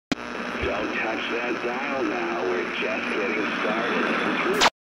Don't touch that dial now. We're just getting started.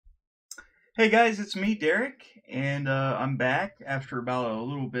 Hey guys, it's me, Derek, and I'm back after about a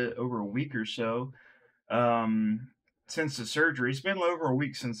little bit over a week or so um, since the surgery. It's been over a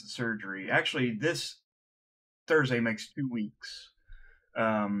week since the surgery. Actually, this Thursday makes 2 weeks.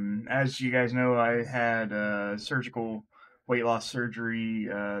 As you guys know, I had surgical weight loss surgery,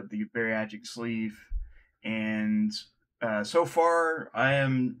 the bariatric sleeve, and so far I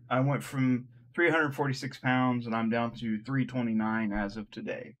went from 346 pounds and I'm down to 329 as of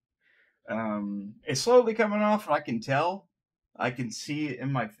today. It's slowly coming off, and I can tell. I can see it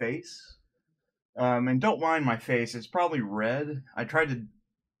in my face. And don't mind my face; it's probably red. I tried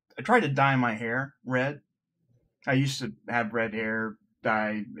to dye my hair red. I used to have red hair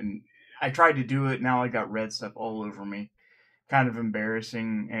dye, and I tried to do it. Now I got red stuff all over me. Kind of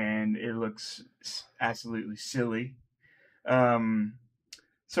embarrassing, and it looks absolutely silly. Um,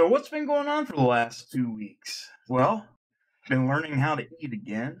 so what's been going on for the last 2 weeks? Well, been learning how to eat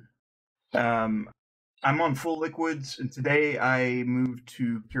again. Um, I'm on full liquids, and today I moved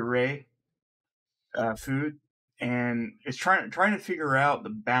to puree food, and it's trying to figure out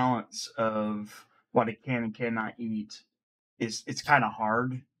the balance of what I can and cannot eat. It's kind of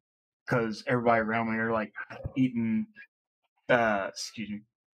hard because everybody around me are like eating, excuse me,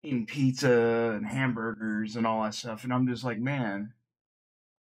 eating pizza and hamburgers and all that stuff, and I'm just like, man,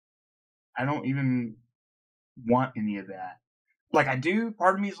 I don't even want any of that. Like I do,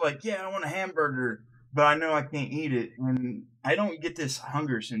 part of me is like, yeah, I want a hamburger, but I know I can't eat it, and I don't get this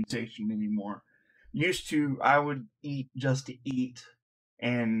hunger sensation anymore. Used to, I would eat just to eat,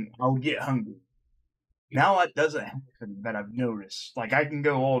 and I would get hungry. Now that doesn't happen that I've noticed. Like I can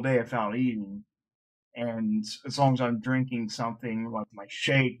go all day without eating, and as long as I'm drinking something like my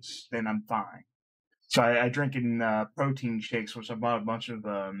shakes, then I'm fine. So I drink in protein shakes, which I bought a bunch of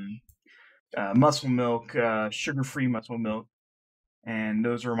muscle milk, sugar-free muscle milk, and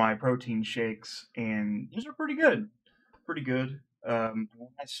those are my protein shakes, and those are pretty good. Pretty good. I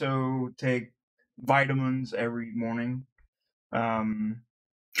also take vitamins every morning. Um,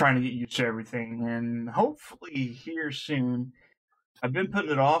 Trying to get used to everything, and hopefully here soon. I've been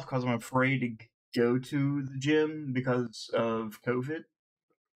putting it off because I'm afraid to go to the gym because of COVID.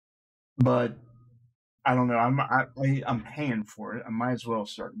 But I don't know. I'm paying for it. I might as well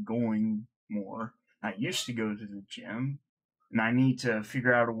start going more. I used to go to the gym, and I need to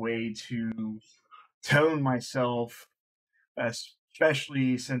figure out a way to tone myself,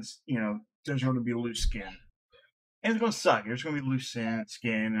 especially since there's going to be loose skin, and it's going to suck. There's going to be loose skin,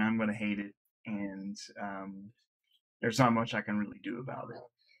 and I'm going to hate it, and there's not much I can really do about it.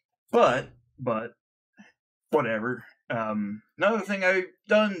 But whatever. Another thing I've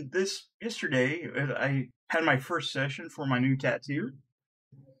done this yesterday, I had my first session for my new tattoo.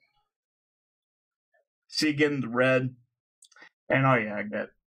 See again the red, and oh yeah, I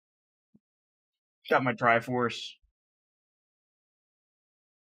got my Triforce.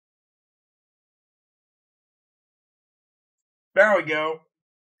 There we go.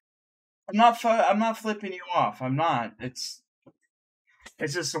 I'm not flipping you off. I'm not. It's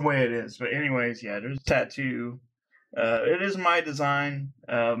just the way it is. But anyways, yeah, there's a tattoo. It is my design.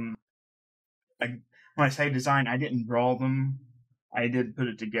 When I say design, I didn't draw them. I did put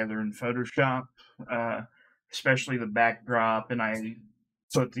it together in Photoshop, uh, especially the backdrop, and I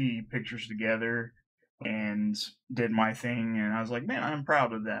put the pictures together and did my thing. And I was like, man, I'm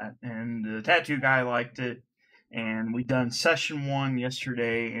proud of that. And the tattoo guy liked it. And we done session 1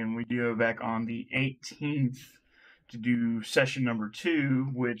 yesterday, and we go back on the 18th to do session number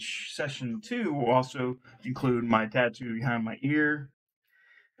 2, which session 2 will also include my tattoo behind my ear.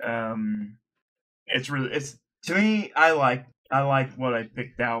 Um, it's to me. I like what I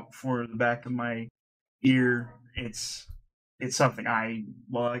picked out for the back of my ear. It's something I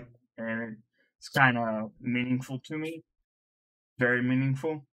like, and it's kind of meaningful to me. Very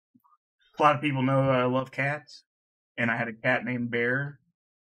meaningful. A lot of people know that I love cats, and I had a cat named Bear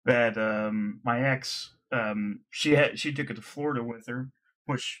that my ex she took it to Florida with her,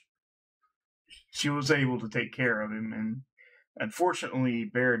 which she was able to take care of him, and unfortunately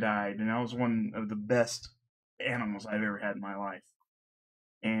Bear died, and that was one of the best animals I've ever had in my life.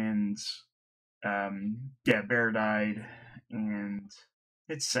 And yeah, Bear died, and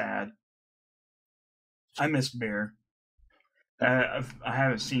it's sad. I miss Bear. I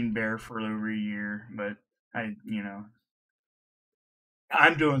haven't seen Bear for over a year, but I'm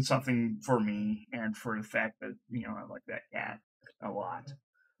doing something for me and for the fact that I like that cat a lot.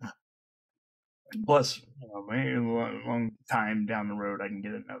 Plus, maybe a long time down the road I can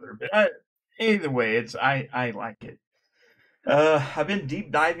get another. But either way, I like it. I've been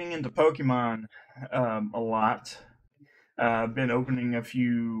deep diving into Pokemon a lot. I've been opening a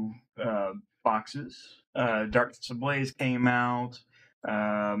few boxes. Darkness Ablaze came out.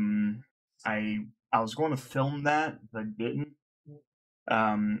 Um, I I was going to film that, but I didn't.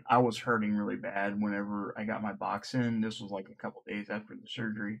 I was hurting really bad whenever I got my box in. This was like a couple days after the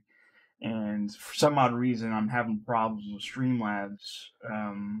surgery, and for some odd reason, I'm having problems with Streamlabs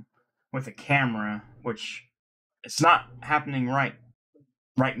with the camera, which it's not happening right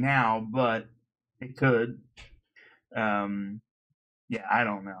now, but it could. Um, yeah, I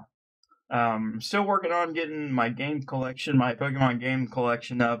don't know. Still working on getting my game collection, my Pokemon game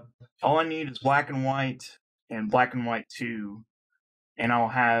collection up. All I need is Black and White and Black and White 2, and I'll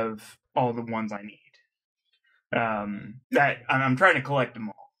have all the ones I need. That I'm trying to collect them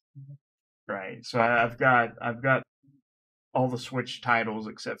all, right? So I've got all the Switch titles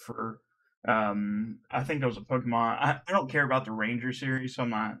except for I think there was a Pokemon. I don't care about the Ranger series, so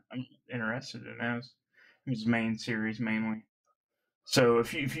I'm interested in those. It's main series mainly. So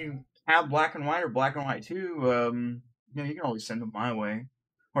if you have Black and White or Black and White 2, you can always send them my way.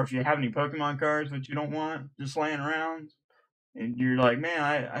 Or if you have any Pokemon cards that you don't want just laying around, and you're like,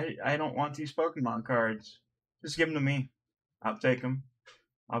 man, I don't want these Pokemon cards, just give them to me. I'll take them.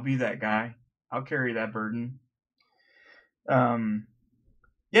 I'll be that guy. I'll carry that burden. Um,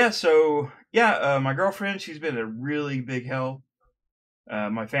 yeah. So yeah, my girlfriend, she's been a really big help.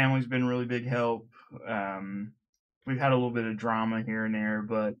 My family's been really big help. Um, we've had a little bit of drama here and there,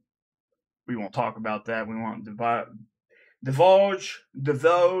 but we won't talk about that. We won't divulge.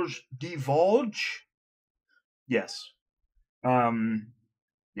 Yes. Um,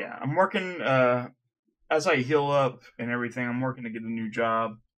 yeah, I'm working, as I heal up and everything, I'm working to get a new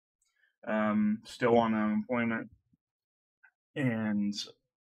job. Still on unemployment, and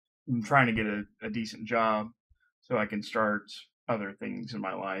I'm trying to get a decent job so I can start other things in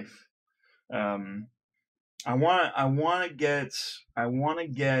my life. Um, I want to get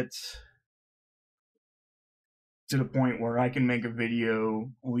to the point where I can make a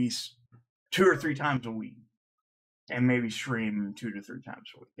video at least 2 or 3 times a week, and maybe stream 2 to 3 times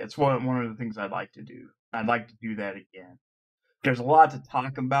a week. That's one of the things I'd like to do. I'd like to do that again. There's a lot to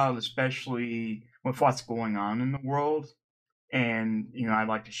talk about, especially with what's going on in the world. And, I'd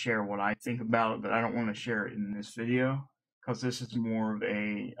like to share what I think about it, but I don't want to share it in this video because this is more of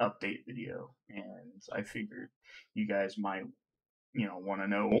a update video. And I figured you guys might, want to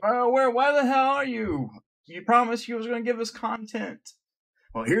know, well, why the hell are you? You promised you was going to give us content.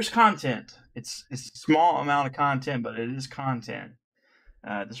 Well, here's content. It's a small amount of content, but it is content.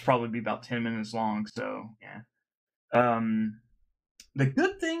 This will probably be about 10 minutes long, so yeah. The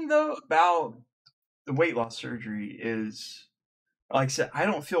good thing though about the weight loss surgery is, like I said, I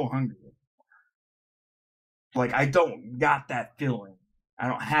don't feel hungry. Like I don't got that feeling. I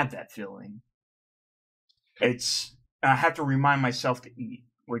don't have that feeling. It's I have to remind myself to eat,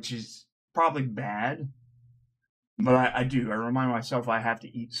 which is probably bad, but I do. I remind myself I have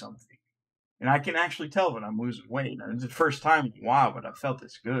to eat something. And I can actually tell that I'm losing weight. And it's the first time in a while, but I felt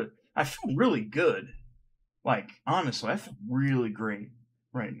this good. I feel really good. Like, honestly, I feel really great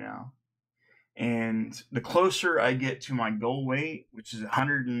right now. And the closer I get to my goal weight, which is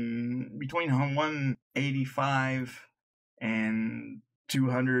between 185 and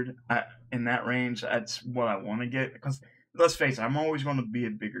 200, in that range, that's what I want to get. Because let's face it, I'm always going to be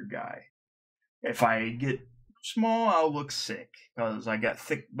a bigger guy. If I get small, I'll look sick because I got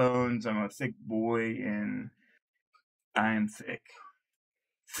thick bones. I'm a thick boy, and I am thick,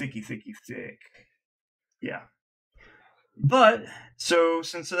 thicky, thick. Yeah. But so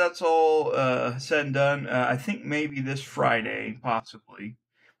since that's all said and done, I think maybe this Friday, possibly,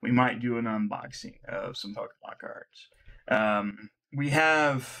 we might do an unboxing of some Pokemon cards. We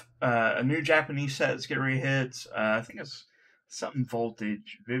have a new Japanese set that's getting ready to hit. I think it's something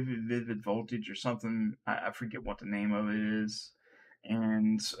Voltage, Vivid Voltage, or something. I forget what the name of it is.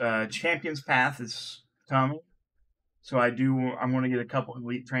 And Champion's Path is coming. So I'm going to get a couple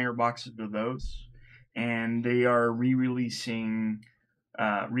Elite Trainer boxes of those. And they are re-releasing,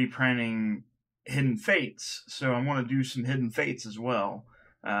 reprinting Hidden Fates. So I want to do some Hidden Fates as well,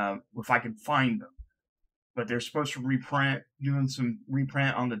 if I can find them. But they're supposed to doing some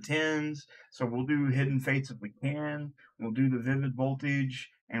reprint on the 10s. So we'll do Hidden Fates if we can. We'll do the Vivid Voltage,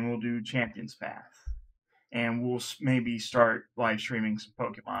 and we'll do Champion's Path. And we'll maybe start live streaming some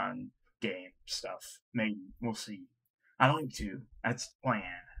Pokemon game stuff. Maybe. We'll see. I like to. That's the plan.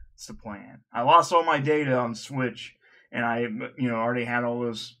 That's the plan. I lost all my data on Switch, and I, already had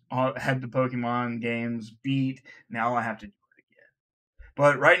had the Pokemon games beat. Now I have to do it again.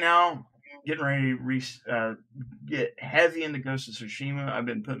 But right now, getting ready to get heavy into Ghost of Tsushima. I've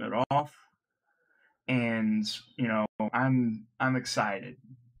been putting it off, and I'm excited.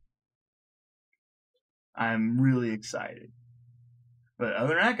 I'm really excited. But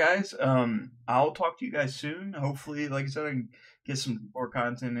other than that, guys, I'll talk to you guys soon. Hopefully, like I said, I can get some more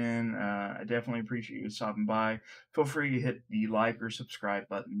content in. I definitely appreciate you stopping by. Feel free to hit the like or subscribe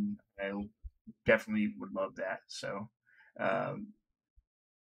button. I definitely would love that. So, um,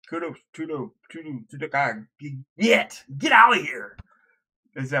 kudos to the guy. Get out of here.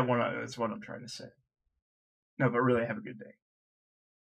 Is that what? That's what I'm trying to say. No, but really, have a good day.